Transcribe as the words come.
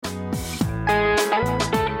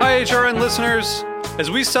HRN listeners.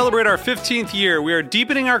 As we celebrate our 15th year, we are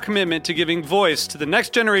deepening our commitment to giving voice to the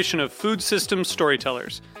next generation of food systems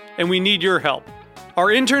storytellers, and we need your help. Our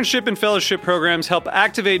internship and fellowship programs help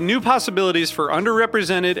activate new possibilities for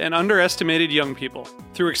underrepresented and underestimated young people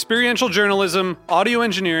through experiential journalism, audio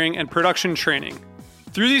engineering, and production training.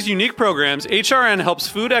 Through these unique programs, HRN helps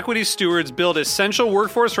food equity stewards build essential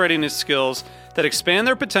workforce readiness skills that expand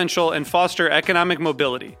their potential and foster economic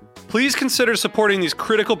mobility. Please consider supporting these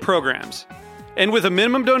critical programs. And with a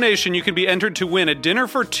minimum donation, you can be entered to win a dinner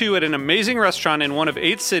for two at an amazing restaurant in one of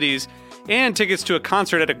 8 cities and tickets to a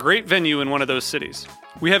concert at a great venue in one of those cities.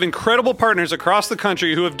 We have incredible partners across the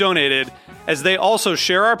country who have donated, as they also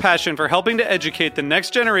share our passion for helping to educate the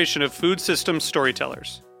next generation of food systems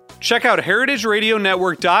storytellers. Check out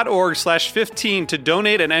heritageradionetwork.org/15 to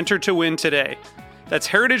donate and enter to win today. That's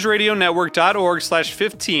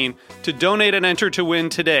heritageradionetwork.org/15 to donate and enter to win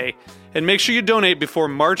today. And make sure you donate before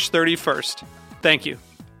March 31st. Thank you.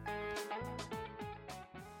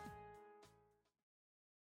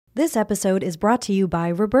 This episode is brought to you by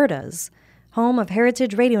Roberta's, home of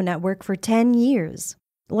Heritage Radio Network for 10 years.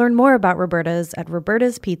 Learn more about Roberta's at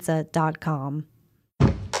robertaspizza.com.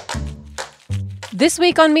 This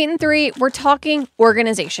week on Meat and Three, we're talking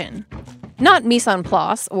organization. Not mise en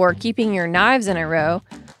place or keeping your knives in a row,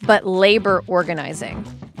 but labor organizing.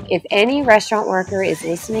 If any restaurant worker is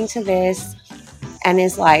listening to this and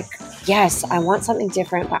is like, yes, I want something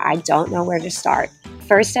different, but I don't know where to start.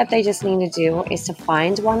 First step they just need to do is to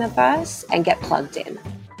find one of us and get plugged in.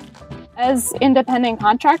 As independent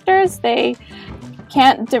contractors, they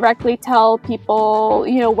can't directly tell people,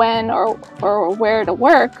 when or where to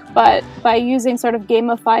work, but by using sort of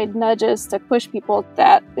gamified nudges to push people,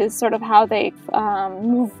 that is sort of how they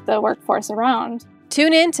move the workforce around.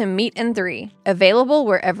 Tune in to Meat and Three, available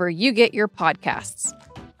wherever you get your podcasts.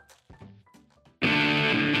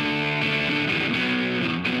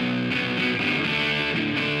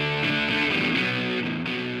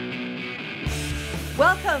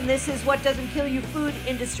 Welcome. This is What Doesn't Kill You Food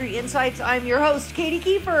Industry Insights. I'm your host, Katie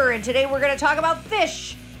Kiefer, and today we're going to talk about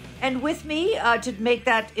fish. And with me to make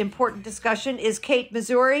that important discussion is Kate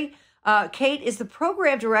Missouri. Kate is the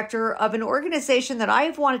program director of an organization that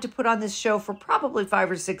I've wanted to put on this show for probably 5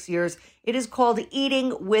 or 6 years. It is called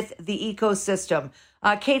Eating with the Ecosystem.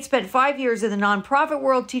 Kate spent 5 years in the nonprofit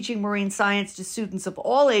world teaching marine science to students of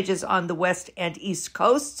all ages on the West and East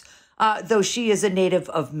Coasts, though she is a native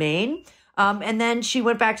of Maine. And then she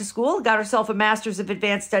went back to school, got herself a Master's of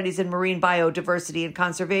Advanced Studies in Marine Biodiversity and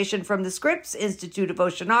Conservation from the Scripps Institute of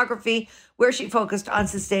Oceanography, where she focused on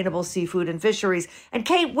sustainable seafood and fisheries. And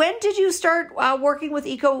Kate, when did you start working with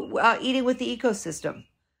Eating with the Ecosystem?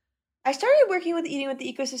 I started working with Eating with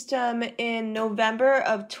the Ecosystem in November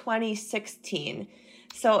of 2016.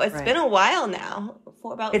 So it's been a while now.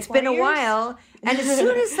 For about It's 4 been years. a while. And as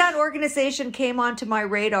soon as that organization came onto my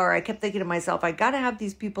radar, I kept thinking to myself, I got to have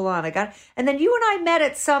these people on. And then you and I met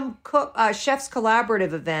at some Chefs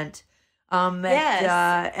Collaborative event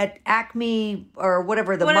at Acme or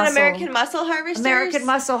whatever. American Mussel Harvesters? American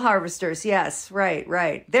Mussel Harvesters. Yes, right.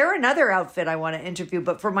 They're another outfit I want to interview,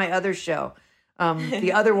 but for my other show,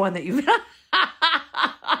 the other one that you've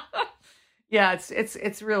Yeah,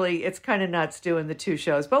 it's really kind of nuts doing the 2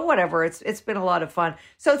 shows, but whatever. It's been a lot of fun.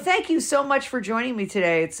 So thank you so much for joining me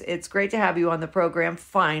today. It's great to have you on the program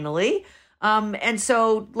finally. And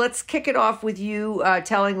so let's kick it off with you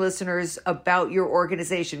telling listeners about your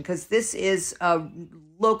organization, because this is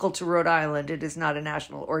local to Rhode Island. It is not a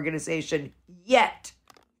national organization yet.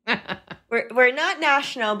 We're not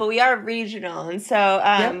national, but we are regional. And so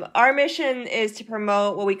our mission is to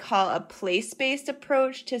promote what we call a place-based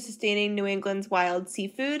approach to sustaining New England's wild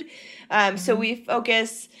seafood. So we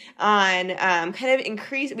focus on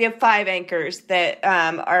we have 5 anchors that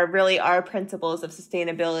are really our principles of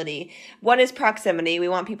sustainability. One is proximity. We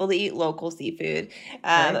want people to eat local seafood.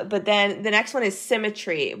 But then the next one is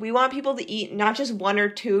symmetry. We want people to eat not just 1 or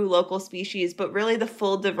 2 local species, but really the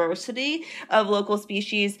full diversity of local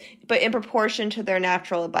species, but in proportion to their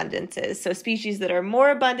natural abundances. So species that are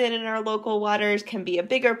more abundant in our local waters can be a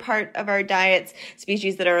bigger part of our diets.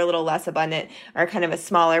 Species that are a little less abundant are kind of a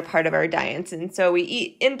smaller part of our diets. And so we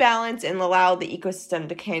eat in balance and allow the ecosystem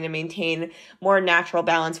to kind of maintain more natural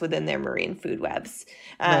balance within their marine food webs.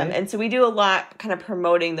 And so we do a lot kind of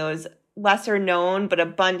promoting those lesser known but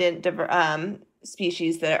abundant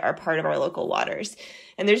species that are part of our local waters.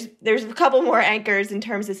 And there's a couple more anchors in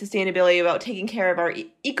terms of sustainability about taking care of our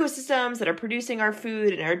ecosystems that are producing our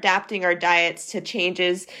food and are adapting our diets to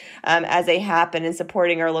changes as they happen and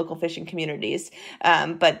supporting our local fishing communities.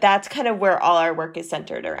 But that's kind of where all our work is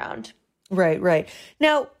centered around. Right.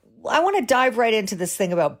 Now, I want to dive right into this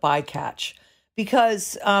thing about bycatch,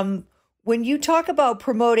 because when you talk about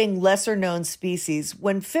promoting lesser known species,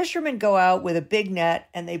 when fishermen go out with a big net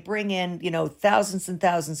and they bring in, thousands and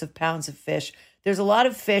thousands of pounds of fish, there's a lot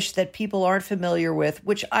of fish that people aren't familiar with,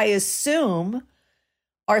 which I assume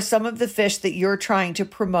are some of the fish that you're trying to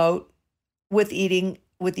promote with eating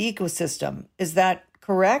with the ecosystem. Is that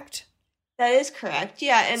correct? That is correct.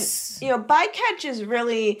 Yeah. And, bycatch is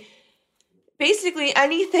really basically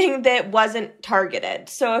anything that wasn't targeted.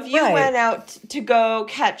 So if you went out to go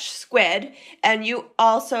catch squid and you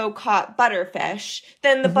also caught butterfish,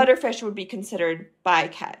 then the butterfish would be considered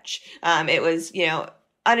bycatch. It was,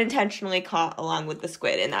 unintentionally caught along with the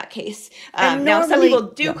squid in that case. Now, some people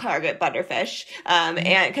do target butterfish and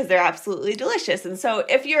because they're absolutely delicious. And so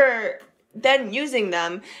if you're then using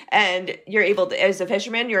them and you're able to, as a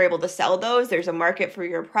fisherman, you're able to sell those, there's a market for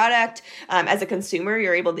your product. As a consumer,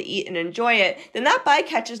 you're able to eat and enjoy it, then that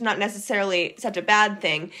bycatch is not necessarily such a bad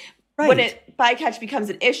thing. Right. When bycatch becomes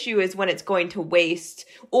an issue is when it's going to waste,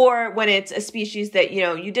 or when it's a species that,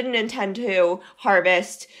 you didn't intend to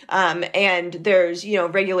harvest, and there's,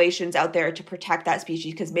 regulations out there to protect that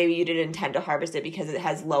species because maybe you didn't intend to harvest it because it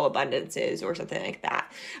has low abundances or something like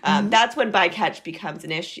that. That's when bycatch becomes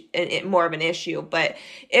an issue, more of an issue. But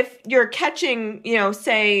if you're catching,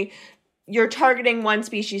 say, you're targeting one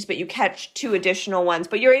species, but you catch two additional ones,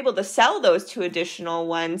 but you're able to sell those two additional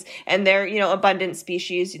ones, and they're, abundant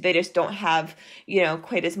species. They just don't have,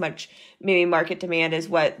 quite as much maybe market demand as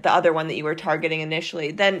what the other one that you were targeting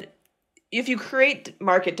initially. Then if you create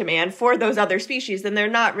market demand for those other species, then they're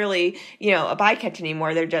not really, a bycatch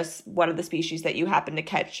anymore. They're just one of the species that you happen to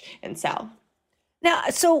catch and sell. Now,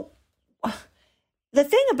 so the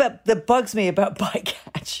thing that bugs me about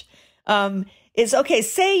bycatch, is, okay,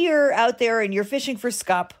 say you're out there and you're fishing for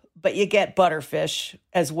scup, but you get butterfish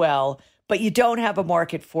as well, but you don't have a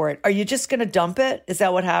market for it. Are you just going to dump it? Is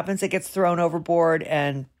that what happens? It gets thrown overboard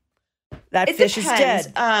and that fish is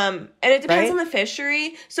dead. And it depends on the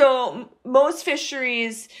fishery. So most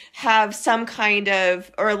fisheries have some kind of,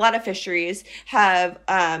 or a lot of fisheries have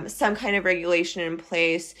some kind of regulation in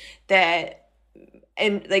place that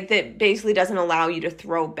basically doesn't allow you to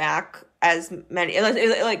throw back as many,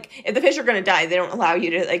 like if the fish are going to die, they don't allow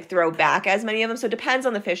you to throw back as many of them. So it depends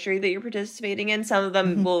on the fishery that you're participating in. Some of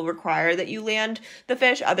them will require that you land the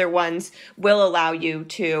fish. Other ones will allow you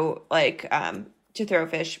to to throw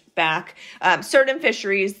fish back. Certain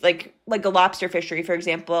fisheries, like a lobster fishery, for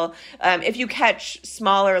example, if you catch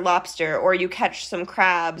smaller lobster or you catch some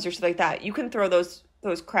crabs or something like that, you can throw those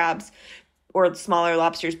crabs or smaller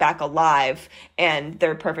lobsters back alive, and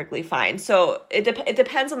they're perfectly fine. So it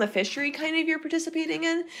depends on the fishery kind of you're participating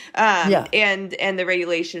in, and the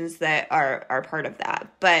regulations that are part of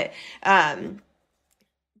that. But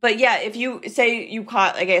yeah, if you say you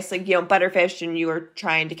caught, I guess, butterfish and you were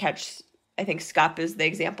trying to catch, I think scup is the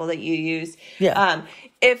example that you use. Yeah.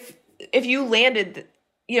 If you landed,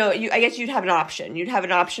 I guess you'd have an option. You'd have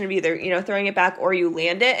an option of either, throwing it back or you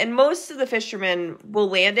land it. And most of the fishermen will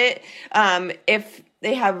land it if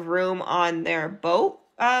they have room on their boat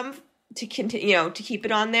to continue, to keep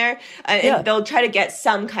it on there. And they'll try to get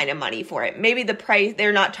some kind of money for it. Maybe the price,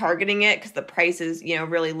 they're not targeting it because the price is,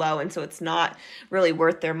 really low. And so it's not really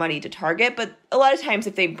worth their money to target. But a lot of times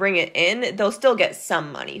if they bring it in, they'll still get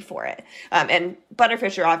some money for it. And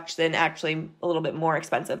butterfish are often actually a little bit more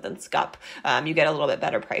expensive than scup. You get a little bit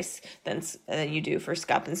better price than you do for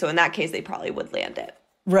scup. And so in that case, they probably would land it.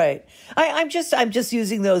 Right. I'm just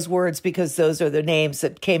using those words because those are the names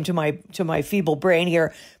that came to my feeble brain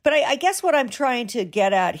here. But I guess what I'm trying to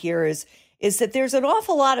get at here is that there's an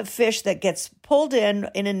awful lot of fish that gets pulled in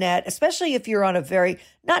a net, especially if you're on a very,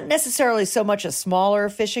 not necessarily so much a smaller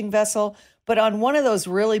fishing vessel, but on one of those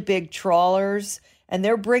really big trawlers, and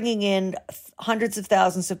they're bringing in hundreds of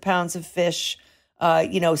thousands of pounds of fish,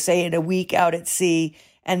 say in a week out at sea.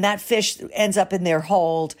 And that fish ends up in their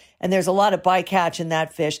hold, and there's a lot of bycatch in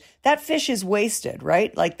that fish. That fish is wasted,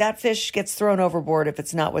 right? Like that fish gets thrown overboard if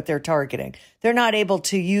it's not what they're targeting. They're not able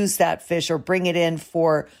to use that fish or bring it in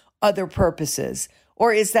for other purposes.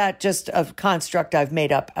 Or is that just a construct I've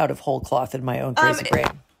made up out of whole cloth in my own crazy brain?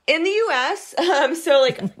 In the U.S., so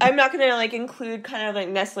I'm not going to include kind of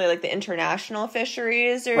necessarily the international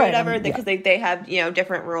fisheries or whatever, because they have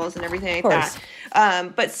different rules and everything like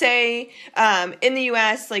that. But say in the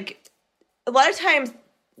U.S., a lot of times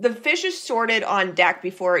the fish is sorted on deck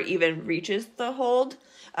before it even reaches the hold,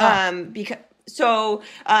 because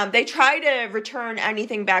they try to return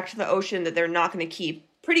anything back to the ocean that they're not going to keep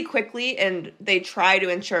pretty quickly, and they try to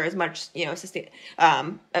ensure as much,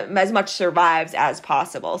 as much survives as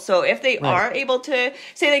possible. So if they are able to,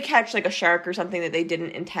 say they catch like a shark or something that they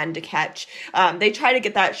didn't intend to catch, they try to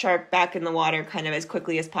get that shark back in the water kind of as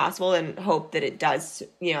quickly as possible and hope that it does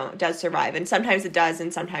survive. And sometimes it does,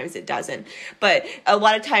 and sometimes it doesn't. But a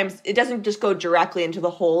lot of times it doesn't just go directly into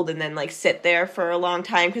the hold and then like sit there for a long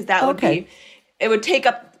time, because that would take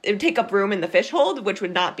up room in the fish hold, which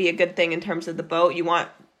would not be a good thing in terms of the boat. You want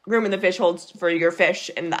room in the fish holds for your fish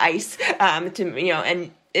and the ice,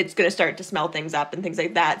 and it's going to start to smell things up and things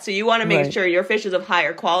like that. So you want to make sure your fish is of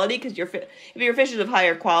higher quality, because if your fish is of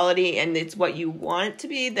higher quality and it's what you want it to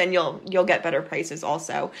be, then you'll get better prices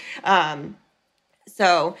also.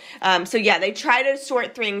 So they try to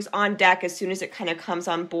sort things on deck as soon as it kind of comes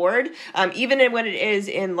on board. Even when it is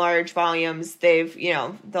in large volumes,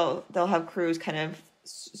 they'll have crews kind of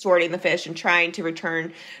sorting the fish and trying to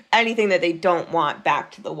return anything that they don't want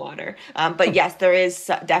back to the water. But yes, there is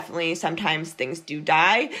definitely sometimes things do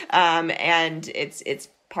die, and it's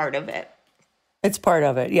part of it. It's part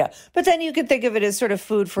of it, yeah. But then you could think of it as sort of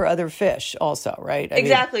food for other fish also, right?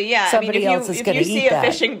 Exactly, yeah. Somebody else is going to eat that. If you see a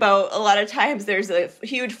fishing boat, a lot of times there's a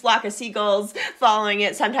huge flock of seagulls following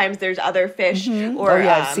it. Sometimes there's other fish or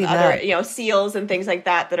other seals and things like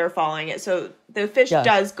that are following it. So the fish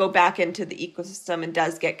does go back into the ecosystem and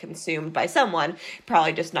does get consumed by someone,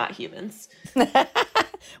 probably just not humans.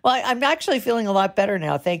 Well, I'm actually feeling a lot better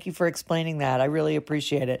now. Thank you for explaining that. I really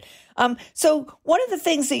appreciate it. So one of the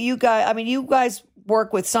things that you guys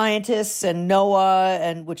work with scientists and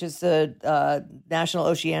NOAA, which is the National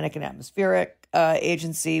Oceanic and Atmospheric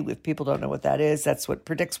Agency. If people don't know what that is, that's what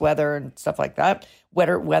predicts weather and stuff like that,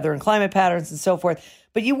 weather and climate patterns and so forth.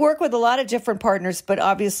 But you work with a lot of different partners, but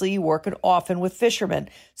obviously you work often with fishermen.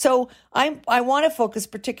 So I want to focus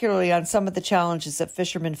particularly on some of the challenges that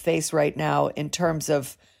fishermen face right now in terms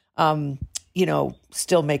of,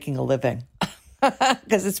 still making a living.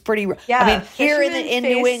 Because it's pretty. Yeah, I mean, here in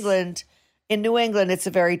New England, it's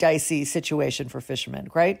a very dicey situation for fishermen,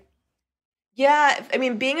 right? Yeah, I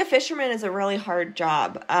mean, being a fisherman is a really hard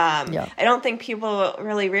job. I don't think people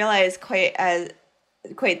really realize quite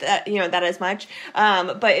that as much,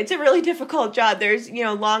 but it's a really difficult job. There's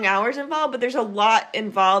long hours involved, but there's a lot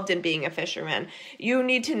involved in being a fisherman. You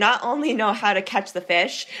need to not only know how to catch the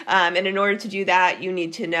fish, and in order to do that, you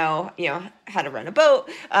need to know how to run a boat.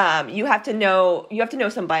 You have to know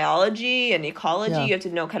some biology and ecology. You have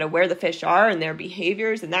to know kind of where the fish are and their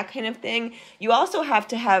behaviors and that kind of thing. You also have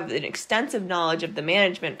to have an extensive knowledge of the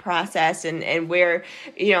management process and where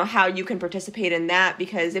how you can participate in that,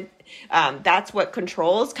 because if that's what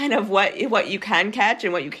controls kind of what you can catch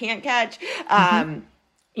and what you can't catch.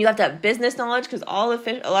 You have to have business knowledge, because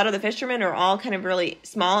a lot of the fishermen are all kind of really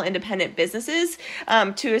small independent businesses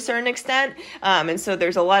to a certain extent, and so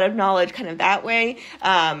there's a lot of knowledge kind of that way.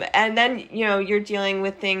 And then you're dealing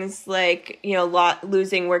with things like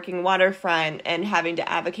losing working waterfront and having to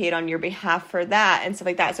advocate on your behalf for that and stuff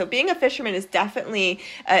like that. So being a fisherman is definitely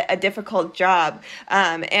a difficult job,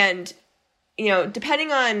 and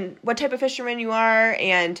depending on what type of fisherman you are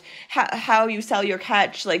and how you sell your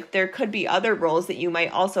catch, like there could be other roles that you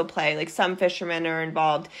might also play. Like some fishermen are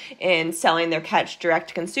involved in selling their catch direct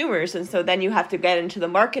to consumers. And so then you have to get into the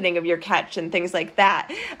marketing of your catch and things like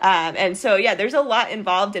that. And so, there's a lot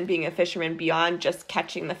involved in being a fisherman beyond just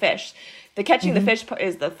catching the fish. The catching the fish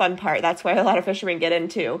is the fun part. That's why a lot of fishermen get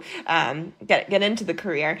into the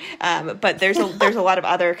career. But there's a lot of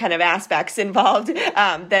other kind of aspects involved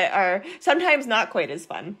that are sometimes not quite as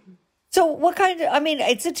fun. So what kind of? I mean,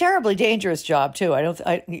 it's a terribly dangerous job too.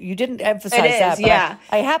 You didn't emphasize that. But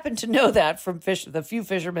I happen to know that from the few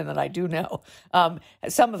fishermen that I do know.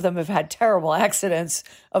 Some of them have had terrible accidents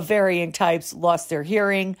of varying types, lost their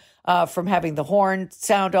hearing from having the horn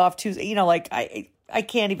sound off too. I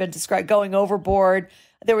can't even describe going overboard.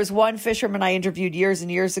 There was one fisherman I interviewed years and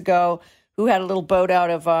years ago who had a little boat out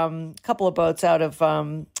of a couple of boats out of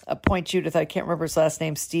Point Judith. I can't remember his last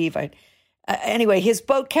name, Steve. Anyway, his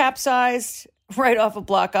boat capsized right off of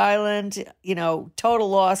Block Island. Total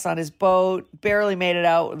loss on his boat. Barely made it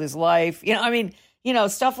out with his life.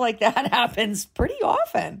 Stuff like that happens pretty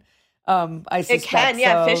often. I suspect. It can,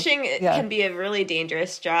 yeah. Fishing can be a really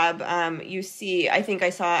dangerous job. I think I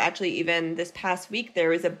saw actually even this past week, there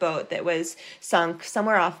was a boat that was sunk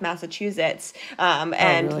somewhere off Massachusetts.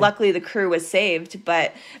 And luckily the crew was saved,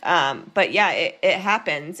 but yeah, it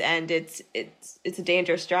happens, and it's a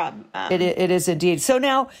dangerous job. It is indeed. So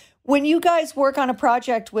now, when you guys work on a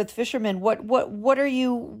project with fishermen, what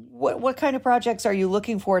kind of projects are you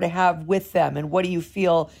looking for to have with them, and what do you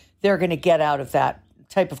feel they're going to get out of that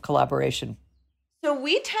type of collaboration? So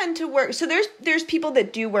we tend to work. So there's people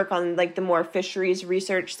that do work on like the more fisheries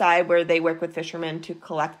research side, where they work with fishermen to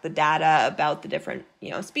collect the data about the different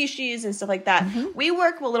species and stuff like that. We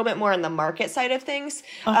work a little bit more on the market side of things.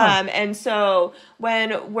 And so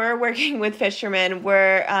when we're working with fishermen,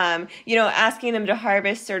 we're asking them to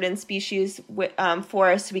harvest certain species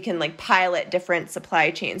for us, so we can like pilot different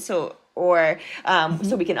supply chains. So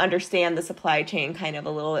we can understand the supply chain kind of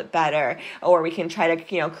a little bit better, or we can try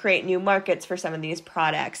to, create new markets for some of these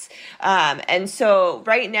products. And so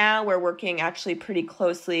right now we're working actually pretty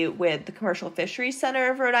closely with the Commercial Fisheries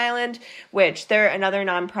Center of Rhode Island, which they're another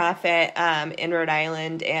nonprofit in Rhode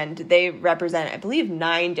Island, and they represent, I believe,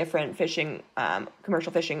 9 different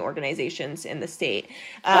commercial fishing organizations in the state.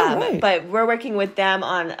 But we're working with them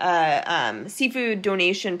on a seafood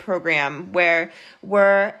donation program where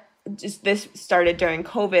this started during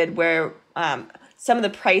COVID, where some of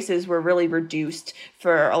the prices were really reduced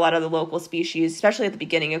for a lot of the local species, especially at the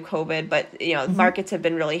beginning of COVID. But, markets have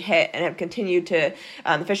been really hit and have continued to,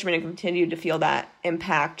 the fishermen have continued to feel that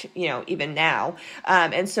impact, even now.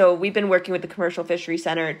 And so we've been working with the Commercial Fishery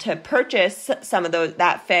Center to purchase some of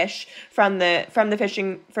that fish from the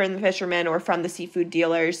fishermen or from the seafood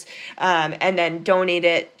dealers, and then donate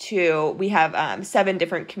it to, we have 7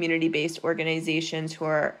 different community-based organizations who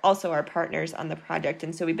are also our partners on the project.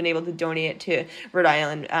 And so we've been able to donate it to Rhode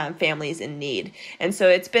Island families in need. And so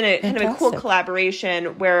it's been a kind of a cool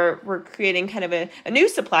collaboration where we're creating kind of a new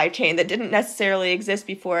supply chain that didn't necessarily exist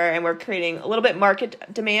before, and we're creating a little bit market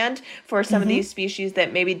demand for some of these species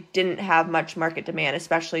that maybe didn't have much market demand,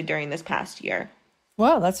 especially during this past year.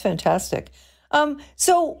 Wow, that's fantastic.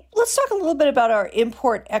 So let's talk a little bit about our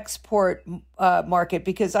import-export market,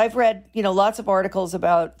 because I've read, lots of articles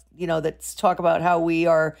about, that talk about how we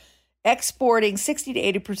are exporting 60 to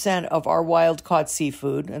 80% of our wild-caught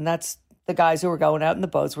seafood, and that's the guys who are going out in the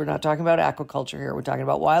boats. We're not talking about aquaculture here. We're talking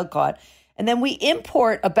about wild-caught. And then we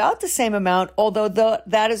import about the same amount, although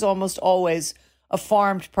that is almost always a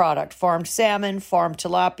farmed product: farmed salmon, farmed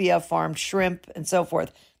tilapia, farmed shrimp, and so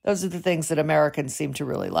forth. Those are the things that Americans seem to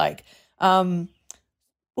really like. How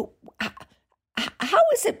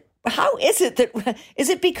is it that, is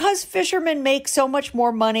it because fishermen make so much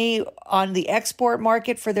more money on the export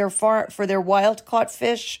market for their wild caught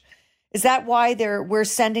fish? Is that why we're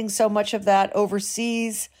sending so much of that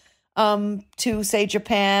overseas to, say,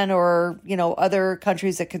 Japan or other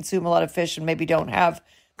countries that consume a lot of fish and maybe don't have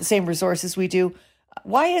the same resources we do?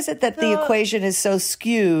 Why is it that the equation is so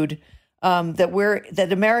skewed, that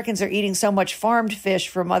Americans are eating so much farmed fish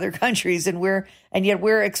from other countries, and yet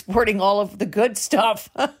we're exporting all of the good stuff?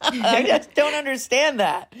 I just don't understand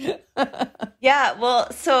that. Yeah,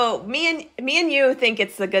 well, so me and you think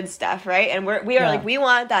it's the good stuff, right? And we are like, we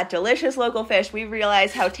want that delicious local fish. We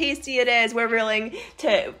realize how tasty it is. We're willing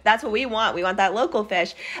to. That's what we want. We want that local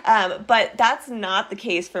fish. But that's not the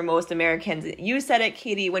case for most Americans. You said it,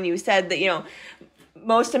 Katie, when you said that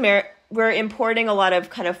we're importing a lot of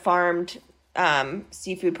kind of farmed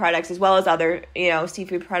seafood products, as well as other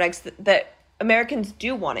seafood products that Americans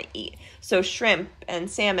do want to eat. So shrimp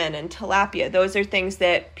and salmon and tilapia, those are things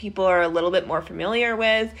that people are a little bit more familiar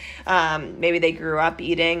with. Maybe they grew up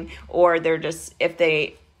eating, or they're just, if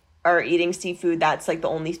they are eating seafood, that's like the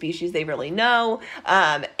only species they really know.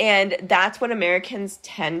 And that's what Americans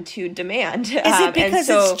tend to demand. Is it because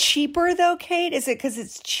it's cheaper though, Kate? Is it because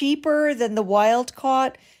it's cheaper than the wild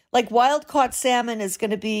caught? Like wild caught salmon is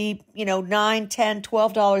going to be, $9, $10,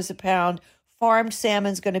 $12 a pound. Farmed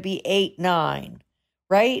salmon's going to be $8, $9,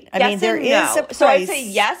 right? I mean, there is a price. So I'd say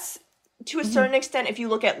yes, to a certain extent. If you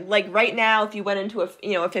look at, like, right now, if you went into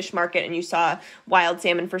a fish market and you saw wild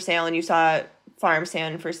salmon for sale and you saw farm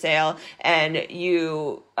salmon for sale, and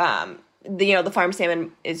you the farm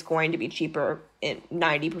salmon is going to be cheaper in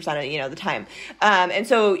 90% of the time. And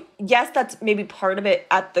so yes, that's maybe part of it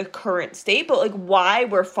at the current state, but like why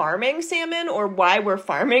we're farming salmon or why we're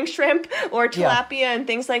farming shrimp or tilapia and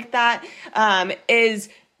things like that is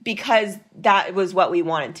because that was what we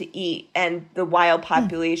wanted to eat, and the wild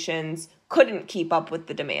populations couldn't keep up with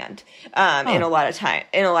the demand in a lot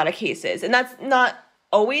of cases. And that's not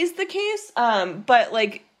always the case. But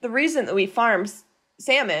like the reason that we farm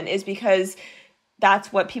salmon is because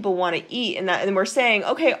that's what people want to eat. And we're saying,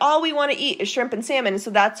 okay, all we want to eat is shrimp and salmon.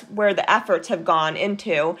 So that's where the efforts have gone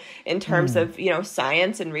into in terms of,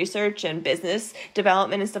 science and research and business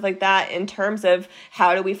development and stuff like that, in terms of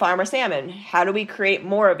how do we farm our salmon? How do we create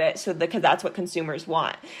more of it? Because that's what consumers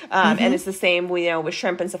want. And it's the same, with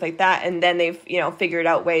shrimp and stuff like that. And then they've, figured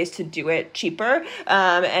out ways to do it cheaper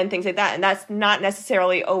and things like that. And that's not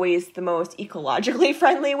necessarily always the most ecologically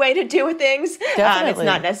friendly way to do things. Definitely.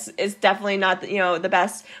 It's definitely not, the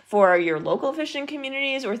best for your local fishing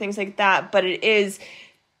communities or things like that, but it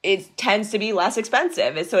tends to be less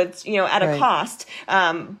expensive. So it's, at a cost.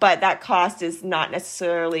 But that cost is not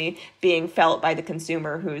necessarily being felt by the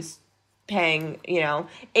consumer who's paying,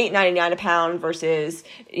 $8.99 a pound versus,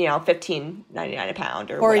 $15.99 a pound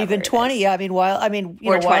or even 20. Wild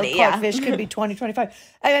caught fish could be 20, 25.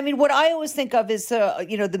 I mean, what I always think of is,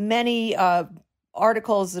 the many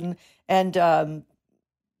articles and things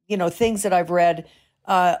that I've read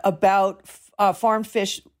about farmed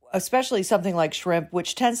fish, especially something like shrimp,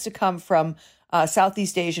 which tends to come from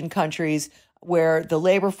Southeast Asian countries where the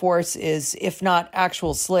labor force is, if not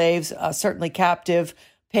actual slaves, certainly captive,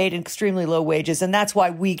 paid extremely low wages. And that's why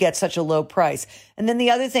we get such a low price. And then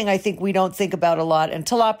the other thing I think we don't think about a lot, and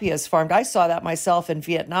tilapia is farmed. I saw that myself in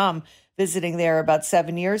Vietnam, visiting there about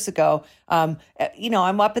 7 years ago. I'm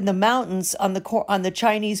up in the mountains on the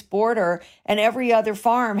Chinese border, and every other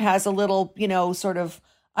farm has a little, sort of,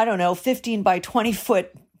 15 by 20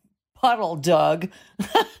 foot puddle dug,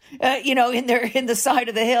 in the side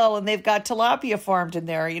of the hill, and they've got tilapia farmed in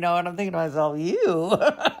there, and I'm thinking to myself,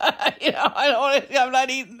 I'm not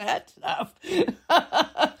eating that stuff.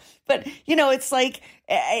 But, it's like,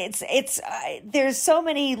 there's so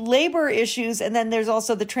many labor issues, and then there's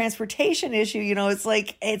also the transportation issue. It's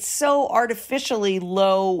like, it's so artificially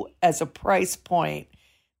low as a price point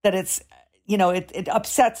that it's, it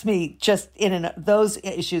upsets me just those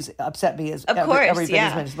issues upset me as everybody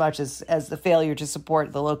as much as the failure to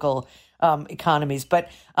support the local economies.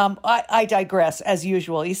 But I digress as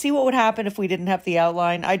usual. You see what would happen if we didn't have the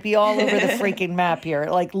outline? I'd be all over the freaking map here,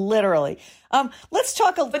 like literally. Let's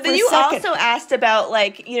talk a little bit. But then you also asked about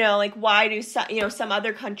why do some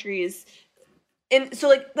other countries, and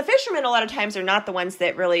so the fishermen a lot of times are not the ones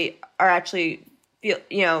that really are actually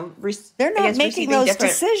they're not making those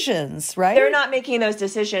decisions, right? They're not making those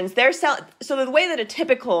decisions. So the way that a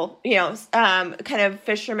typical, kind of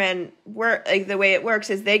fisherman work, the way it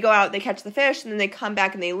works is they go out, they catch the fish, and then they come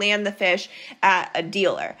back and they land the fish at a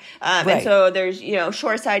dealer. And so there's,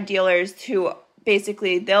 shoreside dealers who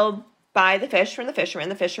basically they'll buy the fish from the fisherman.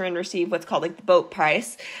 The fishermen receive what's called the boat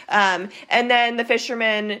price. And then the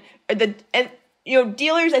fishermen,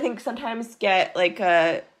 dealers I think sometimes get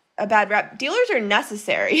a bad rap. Dealers are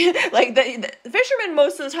necessary. The fishermen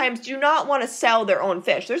most of the times do not want to sell their own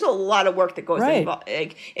fish. There's a lot of work that goes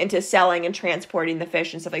into selling and transporting the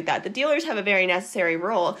fish and stuff like that. The dealers have a very necessary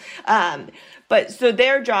role. But so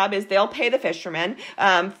their job is they'll pay the fishermen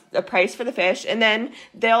a price for the fish, and then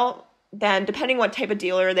depending what type of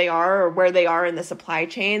dealer they are or where they are in the supply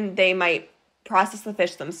chain, they might process the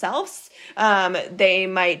fish themselves. They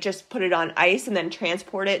might just put it on ice and then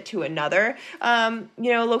transport it to another,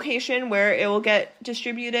 location where it will get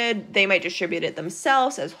distributed. They might distribute it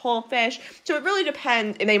themselves as whole fish. So it really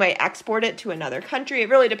depends. And they might export it to another country. It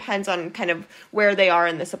really depends on kind of where they are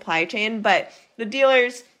in the supply chain. But the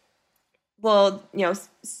dealers will,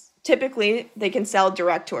 typically they can sell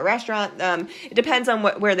direct to a restaurant. It depends on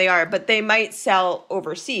where they are, but they might sell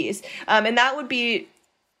overseas. And that would be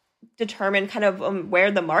determine kind of where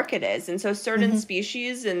the market is. And so certain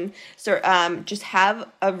species and just have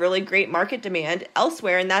a really great market demand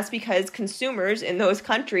elsewhere. And that's because consumers in those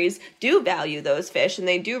countries do value those fish, and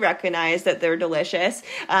they do recognize that they're delicious,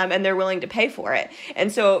 and they're willing to pay for it.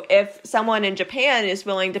 And so if someone in Japan is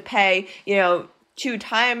willing to pay, 2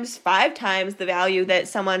 times, 5 times the value that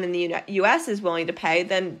someone in the U.S. is willing to pay,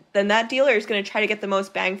 then that dealer is going to try to get the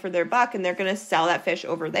most bang for their buck, and they're going to sell that fish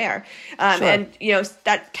over there. And,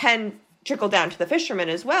 that can trickle down to the fishermen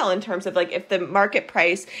as well, in terms of if the market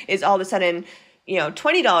price is all of a sudden,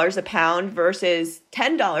 $20 a pound versus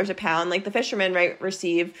 $10 a pound, the fishermen might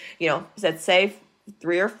receive, let's say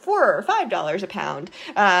 $3 or $4 or $5 a pound,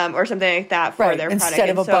 or something like that for their product. Instead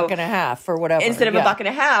of a buck and a half or whatever. Instead of a buck and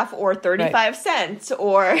a half or 35 cents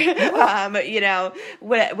or,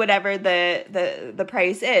 whatever the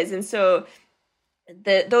price is. And so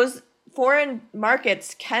those foreign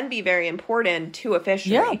markets can be very important to a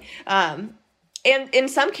fishery. Yeah. And in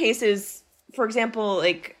some cases, for example,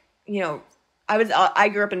 I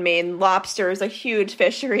grew up in Maine. Lobster is a huge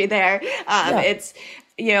fishery there. It's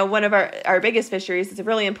one of our biggest fisheries. It's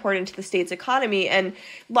really important to the state's economy, and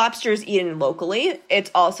lobster is eaten locally.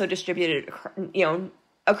 It's also distributed,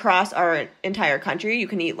 across our entire country. You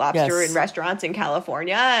can eat lobster in restaurants in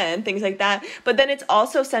California and things like that. But then it's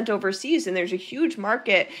also sent overseas, and there's a huge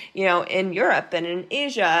market, in Europe and in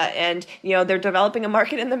Asia, and, they're developing a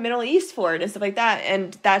market in the Middle East for it and stuff like that.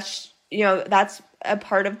 And that's a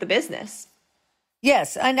part of the business.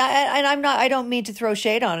 Yes. I don't mean to throw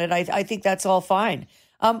shade on it. I think that's all fine.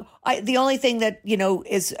 The only thing that,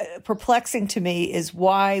 is perplexing to me is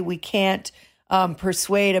why we can't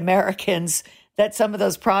persuade Americans that some of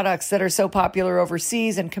those products that are so popular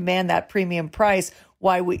overseas and command that premium price,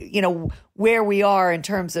 why we, where we are in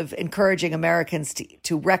terms of encouraging Americans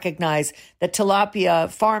to recognize that tilapia,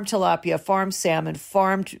 farm salmon,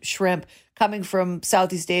 farmed shrimp coming from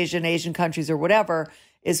Southeast Asia and Asian countries or whatever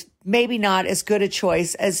is maybe not as good a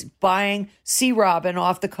choice as buying sea robin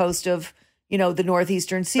off the coast of, the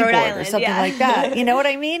northeastern seaboard or something like that. You know what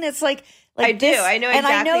I mean? It's like I do. I know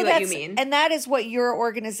exactly what you mean. And that is what your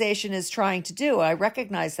organization is trying to do. I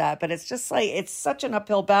recognize that, but it's just like, it's such an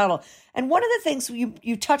uphill battle. And one of the things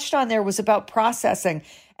you touched on there was about processing.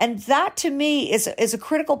 And that to me is a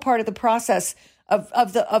critical part of the process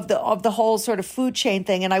of the whole sort of food chain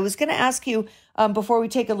thing. And I was going to ask you before we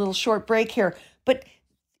take a little short break here, but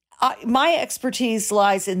my expertise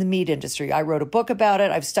lies in the meat industry. I wrote a book about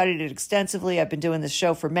it. I've studied it extensively. I've been doing this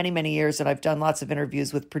show for many, many years, and I've done lots of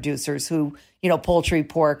interviews with producers who, poultry,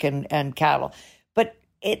 pork, and cattle. But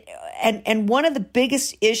and one of the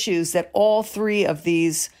biggest issues that all three of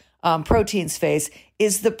these proteins face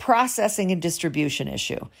is the processing and distribution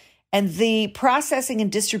issue. And the processing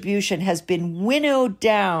and distribution has been winnowed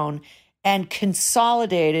down and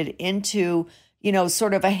consolidated into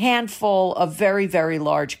sort of a handful of very, very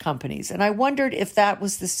large companies. And I wondered if that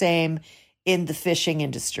was the same in the fishing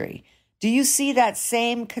industry. Do you see that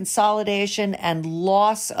same consolidation and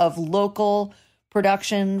loss of local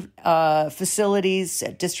production facilities,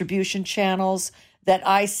 distribution channels that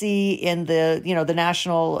I see in the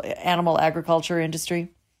national animal agriculture industry?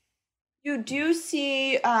 You do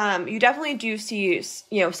see, you definitely do see,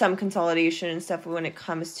 some consolidation and stuff when it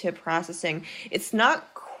comes to processing. It's not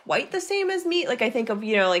quite the same as meat. Like I think of,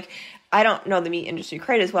 I don't know the meat industry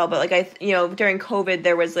quite as well, but during COVID,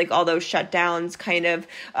 there was all those shutdowns kind of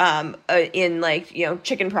in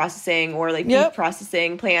chicken processing or beef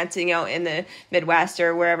processing plants, in the Midwest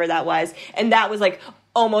or wherever that was. And that was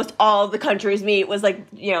almost all of the country's meat was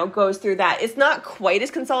goes through that. It's not quite as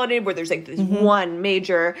consolidated where there's this one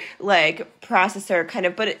major processor kind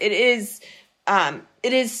of, but it is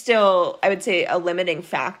still, I would say, a limiting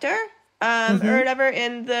factor. Or whatever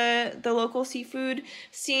in the local seafood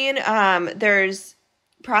scene. There's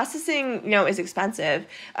processing, is expensive.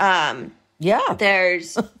 There's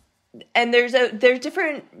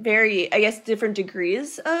different different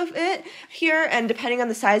degrees of it here, and depending on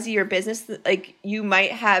the size of your business, you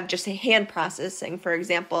might have just a hand processing, for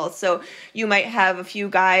example. So you might have a few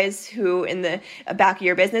guys who in the back of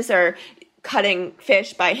your business are cutting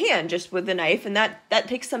fish by hand just with a knife, and that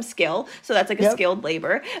takes some skill. So that's a skilled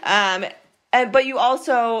labor. But you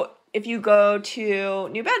also, if you go to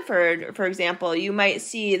New Bedford, for example, you might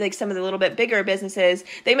see some of the little bit bigger businesses,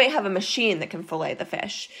 they might have a machine that can fillet the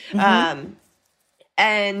fish. But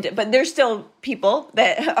there's still people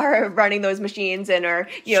that are running those machines and are,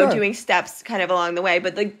 doing steps kind of along the way.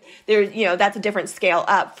 But there's, that's a different scale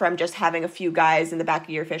up from just having a few guys in the back of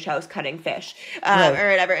your fish house cutting fish, or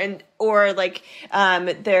whatever. And, or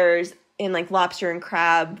there's in lobster and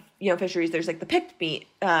crab, fisheries, there's the picked meat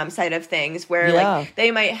side of things where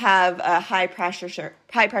they might have a high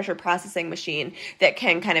pressure processing machine that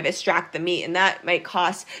can kind of extract the meat, and that might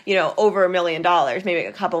cost over $1 million, maybe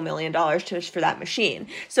a couple $1 million just for that machine.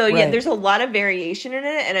 So there's a lot of variation in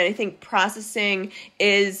it, and I think processing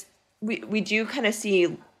is we do kind of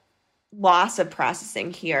see loss of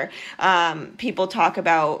processing here. People talk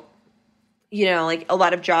about a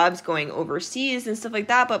lot of jobs going overseas and stuff like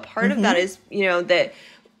that, but part of that is that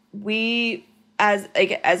we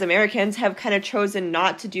as Americans have kind of chosen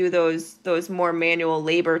not to do those more manual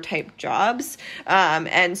labor type jobs.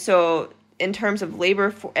 And so in terms of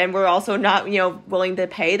labor, and we're also not, willing to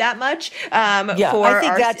pay that much for I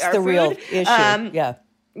think that's our the food. real issue.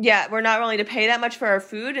 Yeah, we're not willing to pay that much for our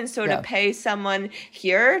food, and so to pay someone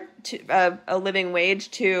here to a living wage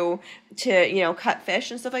to cut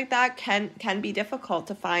fish and stuff like that can be difficult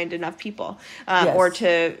to find enough people, or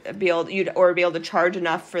to be able to charge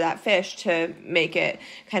enough for that fish to make it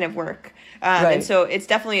kind of work. And so it's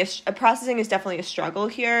definitely processing is definitely a struggle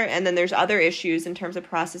here. And then there's other issues in terms of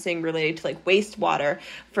processing related to wastewater,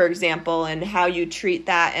 for example, and how you treat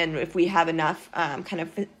that, and if we have enough kind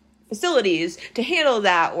of facilities to handle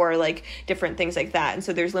that, or different things like that. And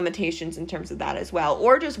so there's limitations in terms of that as well,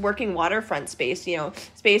 or just working waterfront space.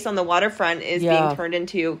 Space on the waterfront is being turned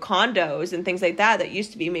into condos and things like that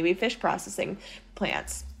used to be maybe fish processing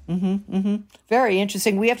plants. Very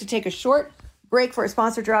interesting. We have to take a short break for a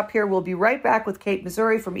sponsor drop here. We'll be right back with Kate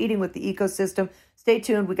Missouri from Eating with the Ecosystem. Stay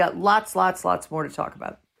tuned. We got lots more to talk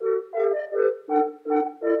about.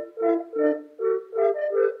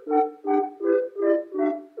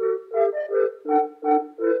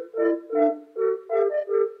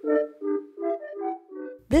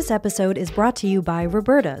 This episode is brought to you by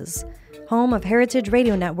Roberta's, home of Heritage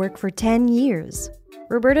Radio Network for 10 years.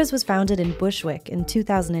 Roberta's was founded in Bushwick in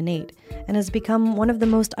 2008 and has become one of the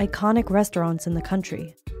most iconic restaurants in the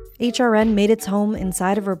country. HRN made its home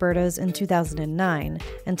inside of Roberta's in 2009,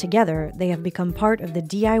 and together they have become part of the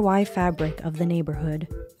DIY fabric of the neighborhood.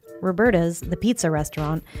 Roberta's, the pizza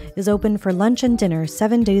restaurant, is open for lunch and dinner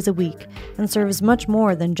 7 days a week and serves much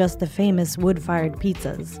more than just the famous wood-fired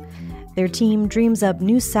pizzas. Their team dreams up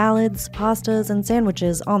new salads, pastas, and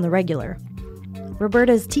sandwiches on the regular.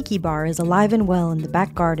 Roberta's Tiki Bar is alive and well in the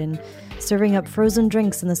back garden, serving up frozen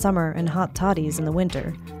drinks in the summer and hot toddies in the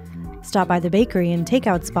winter. Stop by the bakery and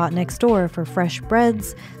takeout spot next door for fresh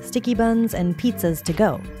breads, sticky buns, and pizzas to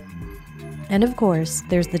go. And of course,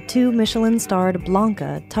 there's the 2 Michelin-starred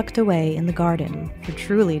Blanca tucked away in the garden for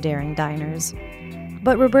truly daring diners.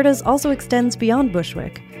 But Roberta's also extends beyond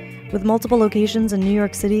Bushwick, with multiple locations in New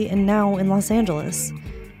York City and now in Los Angeles.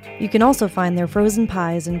 You can also find their frozen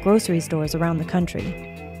pies in grocery stores around the country.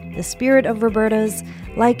 The spirit of Roberta's,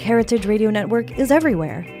 like Heritage Radio Network, is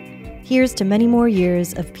everywhere. Here's to many more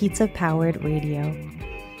years of pizza-powered radio.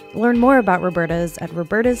 Learn more about Roberta's at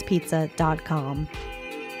robertaspizza.com.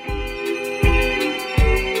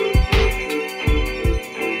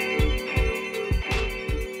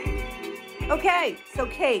 Okay, so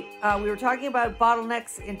Kate, we were talking about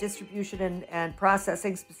bottlenecks in distribution and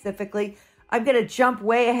processing specifically. I'm going to jump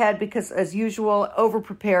way ahead because, as usual,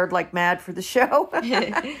 over-prepared like mad for the show.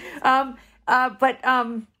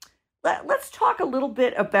 Let's talk a little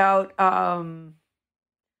bit about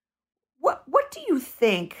what do you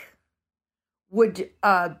think would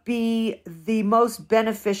be the most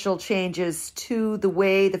beneficial changes to the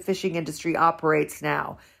way the fishing industry operates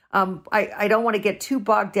now? I don't want to get too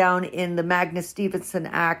bogged down in the Magnus-Stevenson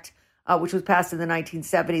Act, which was passed in the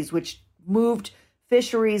 1970s, which moved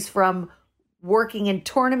fisheries from working in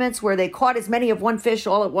tournaments where they caught as many of one fish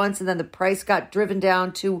all at once, and then the price got driven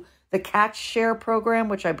down to the catch share program,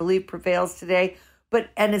 which I believe prevails today,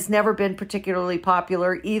 and has never been particularly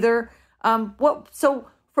popular either. So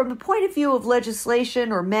from the point of view of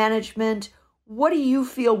legislation or management, what do you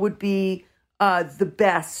feel would be the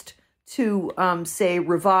best to, say,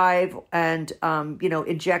 revive and,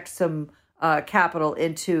 inject some capital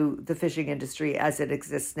into the fishing industry as it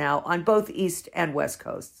exists now on both East and West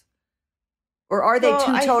Coasts? Or are they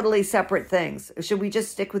totally separate things? Should we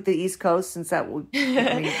just stick with the East Coast since that would, you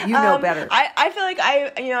know better? I feel like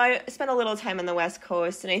I spent a little time on the West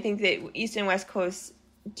Coast, and I think that East and West Coast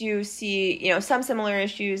do see, some similar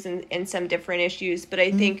issues and some different issues. But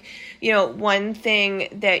I think, one thing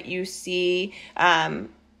that you see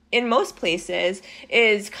in most places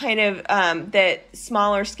is kind of that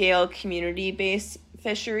smaller scale community-based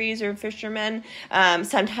fisheries or fishermen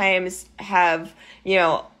sometimes have,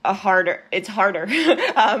 it's harder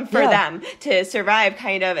for them to survive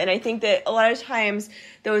kind of. And I think that a lot of times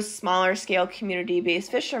those smaller scale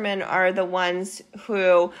community-based fishermen are the ones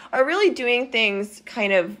who are really doing things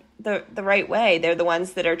kind of the right way. They're the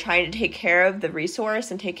ones that are trying to take care of the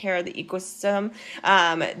resource and take care of the ecosystem.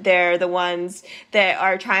 They're the ones that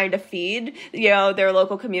are trying to feed, their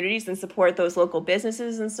local communities and support those local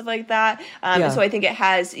businesses and stuff like that. So I think it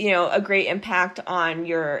has, a great impact on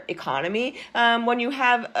your economy when you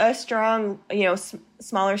have a strong,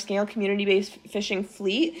 smaller scale community-based fishing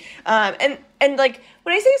fleet. And like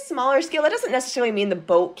when I say smaller scale, that doesn't necessarily mean the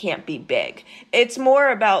boat can't be big. It's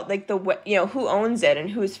more about like who owns it and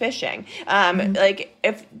who's fishing. Like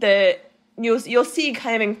if you'll see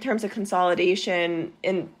kind of in terms of consolidation,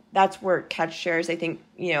 and that's where catch shares, I think,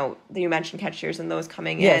 you mentioned catch shares and those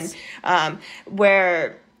coming in,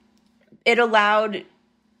 where it allowed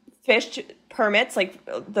fish permits, like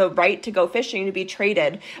the right to go fishing, to be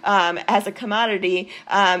traded as a commodity.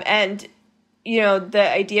 And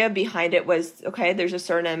the idea behind it was, okay, there's a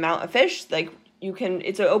certain amount of fish, like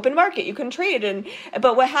it's an open market, you can trade.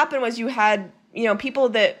 But what happened was you had, people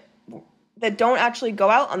that don't actually go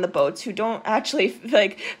out on the boats, who don't actually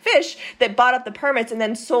fish, that bought up the permits and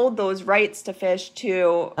then sold those rights to fish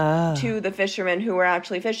to the fishermen who were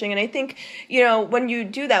actually fishing. And I think, when you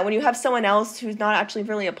do that, when you have someone else who's not actually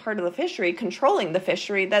really a part of the fishery controlling the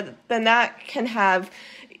fishery, then that can have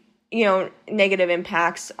negative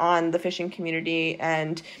impacts on the fishing community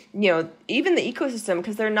and, even the ecosystem,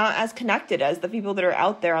 because they're not as connected as the people that are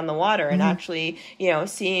out there on the water and actually,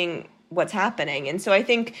 seeing what's happening. And so I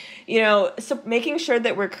think, so making sure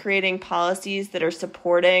that we're creating policies that are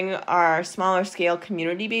supporting our smaller scale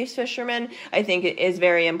community-based fishermen, I think is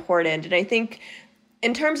very important. And I think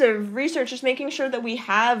in terms of research, just making sure that we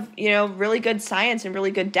have, really good science and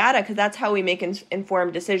really good data, because that's how we make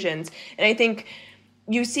informed decisions. And I think,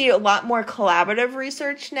 you see a lot more collaborative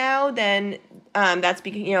research now than that's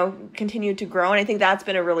continued to grow. And I think that's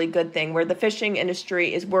been a really good thing, where the fishing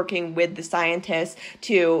industry is working with the scientists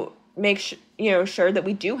to make sure that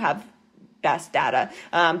we do have best data,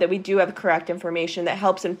 that we do have correct information that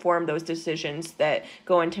helps inform those decisions that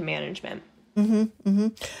go into management.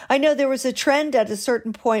 I know there was a trend at a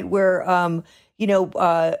certain point where, I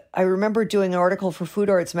remember doing an article for Food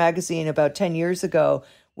Arts magazine about 10 years ago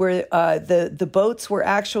where the boats were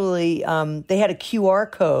actually, they had a QR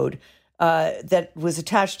code that was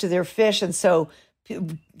attached to their fish. And so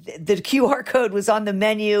the QR code was on the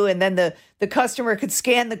menu, and then the customer could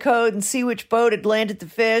scan the code and see which boat had landed the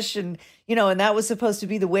fish. And, and that was supposed to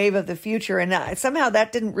be the wave of the future. And somehow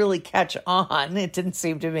that didn't really catch on. It didn't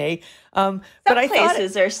seem to me. But I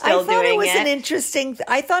places are still doing it.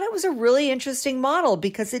 I thought it was a really interesting model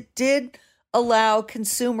because it did allow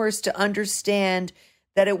consumers to understand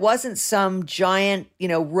that it wasn't some giant,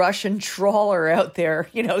 Russian trawler out there,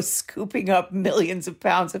 scooping up millions of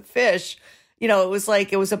pounds of fish.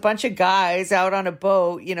 It was a bunch of guys out on a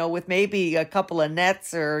boat, with maybe a couple of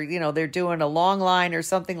nets, or, they're doing a long line or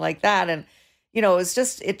something like that. And,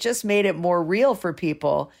 it just made it more real for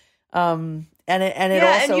people. And it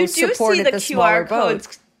also and you do supported see the QR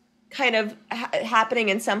codes kind of happening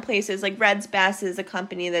in some places. Like Red's Best is a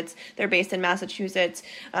company they're based in Massachusetts,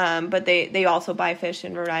 but they also buy fish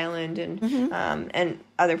in Rhode Island and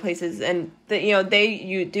other places. And you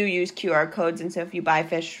do use QR codes, and so if you buy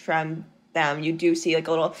fish from them, you do see like a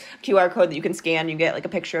little QR code that you can scan. You get like a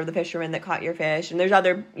picture of the fisherman that caught your fish. And there's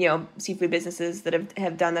other seafood businesses that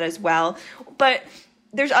have done that as well. But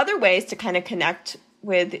there's other ways to kind of connect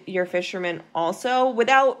with your fisherman also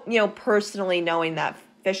without personally knowing that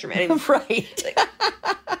fisherman. Right. Because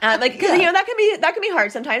that can be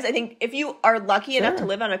hard sometimes. I think if you are lucky enough to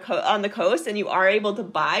live on the coast and you are able to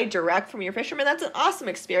buy direct from your fisherman, that's an awesome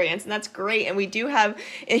experience, and that's great. And we do have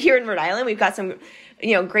here in Rhode Island, we've got some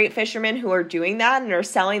great fishermen who are doing that and are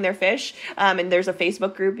selling their fish. And there's a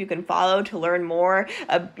Facebook group you can follow to learn more,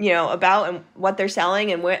 about and what they're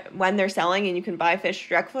selling and when they're selling, and you can buy fish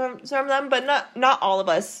direct from them. But not all of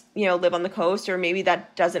us, live on the coast, or maybe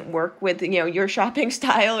that doesn't work with, your shopping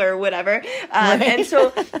style or whatever. Right. And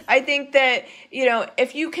so I think that,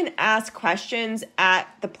 if you can ask questions at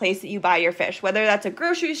the place that you buy your fish, whether that's a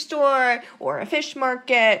grocery store or a fish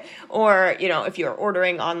market, or, if you're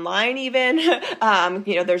ordering online even,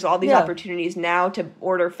 there's all these opportunities now to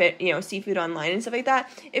order seafood online and stuff like that.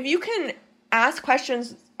 If you can ask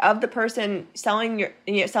questions of the person selling you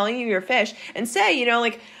your fish and say,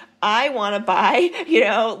 I want to buy,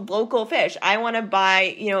 local fish. I want to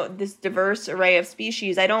buy, this diverse array of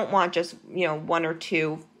species. I don't want just, one or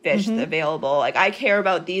two fish available. Like, I care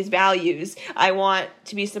about these values. I want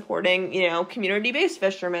to be supporting, community-based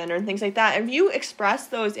fishermen and things like that. And if you express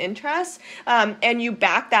those interests, and you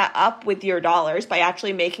back that up with your dollars by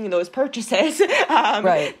actually making those purchases, then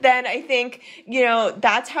I think,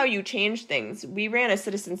 that's how you change things. We ran a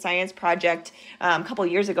citizen science project a couple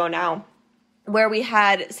of years ago now, where we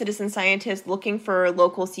had citizen scientists looking for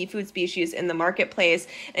local seafood species in the marketplace.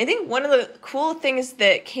 And I think one of the cool things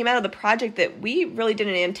that came out of the project that we really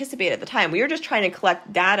didn't anticipate at the time, we were just trying to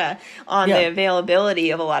collect data on the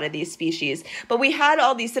availability of a lot of these species. But we had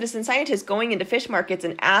all these citizen scientists going into fish markets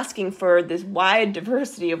and asking for this wide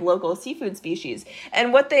diversity of local seafood species.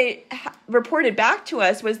 And what they reported back to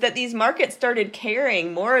us was that these markets started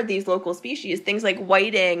carrying more of these local species, things like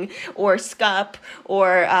whiting or scup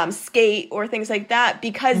or skate or things like that,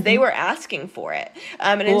 because they were asking for it.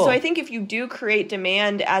 And so I think if you do create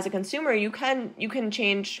demand as a consumer, you can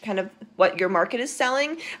change kind of what your market is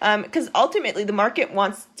selling, because ultimately the market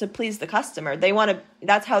wants to please the customer. They want to.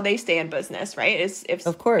 That's how they stay in business, right?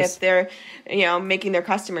 If they're making their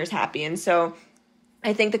customers happy. And so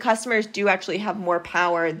I think the customers do actually have more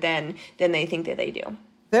power than they think that they do.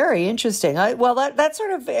 Very interesting. That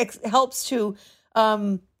sort of helps to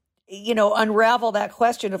unravel that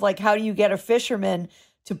question of like, how do you get a fisherman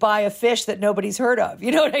to buy a fish that nobody's heard of?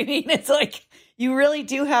 You know what I mean? It's like, you really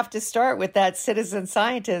do have to start with that citizen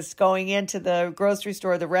scientist going into the grocery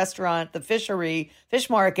store, the restaurant, the fish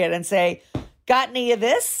market, and say, got any of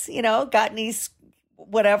this? Got any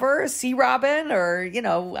whatever, sea robin, or, I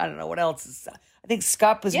don't know what else is. I think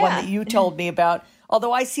scup is one that you told me about.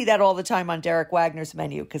 Although I see that all the time on Derek Wagner's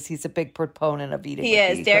menu because he's a big proponent of eating. He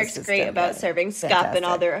is. Derek's great about serving scup and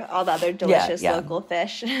all the other delicious local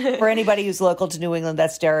fish. For anybody who's local to New England,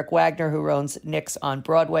 that's Derek Wagner, who owns Nick's on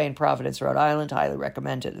Broadway in Providence, Rhode Island. Highly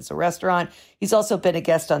recommend it as a restaurant. He's also been a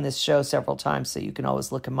guest on this show several times, so you can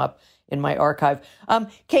always look him up in my archive.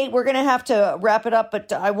 Kate, we're going to have to wrap it up,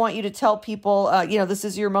 but I want you to tell people, this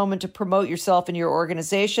is your moment to promote yourself and your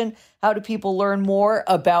organization. How do people learn more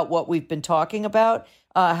about what we've been talking about?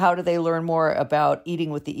 How do they learn more about eating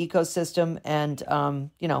with the ecosystem? And,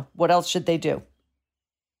 what else should they do?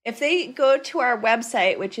 If they go to our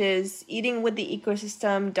website, which is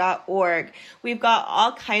eatingwiththeecosystem.org, we've got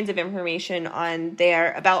all kinds of information on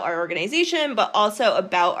there about our organization, but also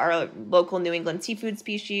about our local New England seafood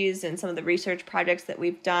species and some of the research projects that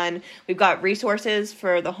we've done. We've got resources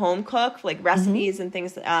for the home cook, like recipes and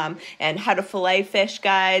things, and how to fillet fish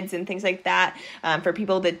guides and things like that, for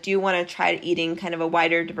people that do want to try eating kind of a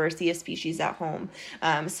wider diversity of species at home.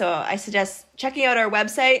 So I suggest checking out our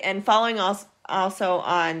website and following us also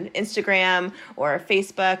on Instagram or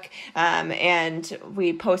Facebook, and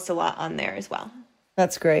we post a lot on there as well.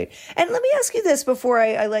 That's great. And let me ask you this before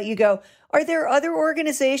I let you go. Are there other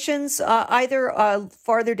organizations either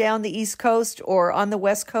farther down the East Coast or on the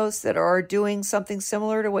West Coast that are doing something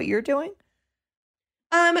similar to what you're doing?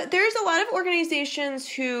 There's a lot of organizations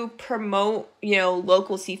who promote,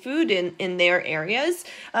 local seafood in their areas.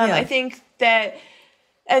 I think that...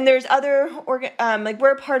 And there's other, like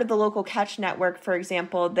we're part of the local catch network, for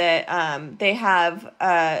example, that they have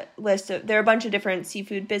a list of, there are a bunch of different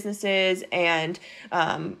seafood businesses and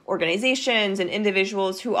organizations and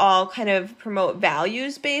individuals who all kind of promote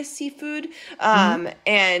values-based seafood.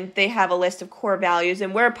 And they have a list of core values,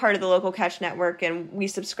 and we're a part of the local catch network, and we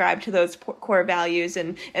subscribe to those core values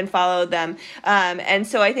and follow them. And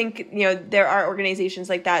so I think, there are organizations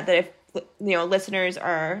like that if, listeners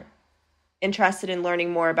are interested in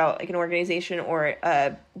learning more about like an organization or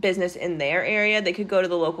a business in their area, they could go to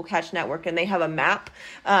the local catch network, and they have a map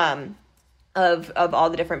of all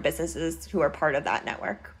the different businesses who are part of that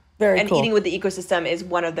network. Very cool. And eating with the ecosystem is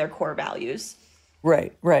one of their core values.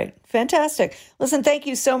 Right. Fantastic. Listen, thank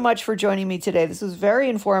you so much for joining me today. This was very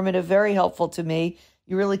informative, very helpful to me.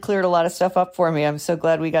 You really cleared a lot of stuff up for me. I'm so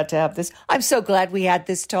glad we got to have this. I'm so glad we had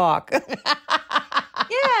this talk.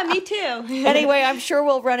 Yeah, me too. Anyway, I'm sure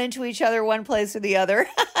we'll run into each other one place or the other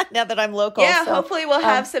now that I'm local. Yeah, so, hopefully we'll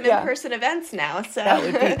have some in-person events now. So that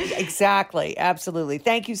would be exactly, absolutely.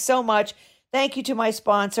 Thank you so much. Thank you to my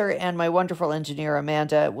sponsor and my wonderful engineer,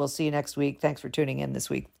 Amanda. We'll see you next week. Thanks for tuning in this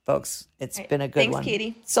week, folks. It's been a good one. Thanks,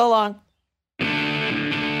 Katie. So long.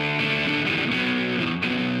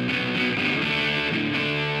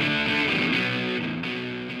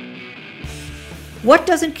 What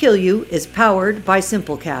Doesn't Kill You is powered by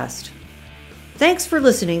Simplecast. Thanks for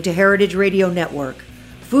listening to Heritage Radio Network,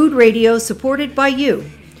 food radio supported by you.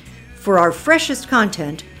 For our freshest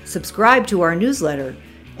content, subscribe to our newsletter.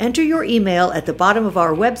 Enter your email at the bottom of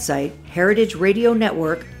our website,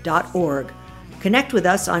 heritageradionetwork.org. Connect with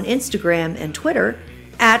us on Instagram and Twitter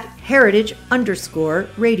at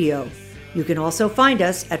 @heritage_radio. You can also find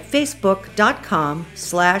us at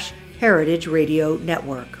facebook.com/Heritage Radio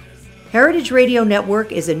Network. Heritage Radio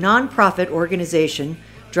Network is a nonprofit organization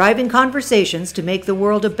driving conversations to make the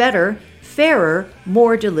world a better, fairer,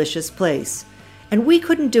 more delicious place. And we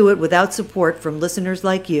couldn't do it without support from listeners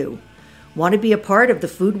like you. Want to be a part of the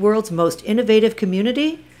food world's most innovative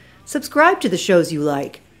community? Subscribe to the shows you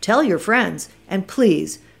like, tell your friends, and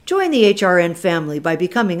please join the HRN family by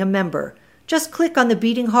becoming a member. Just click on the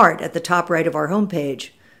beating heart at the top right of our homepage.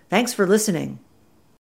 Thanks for listening.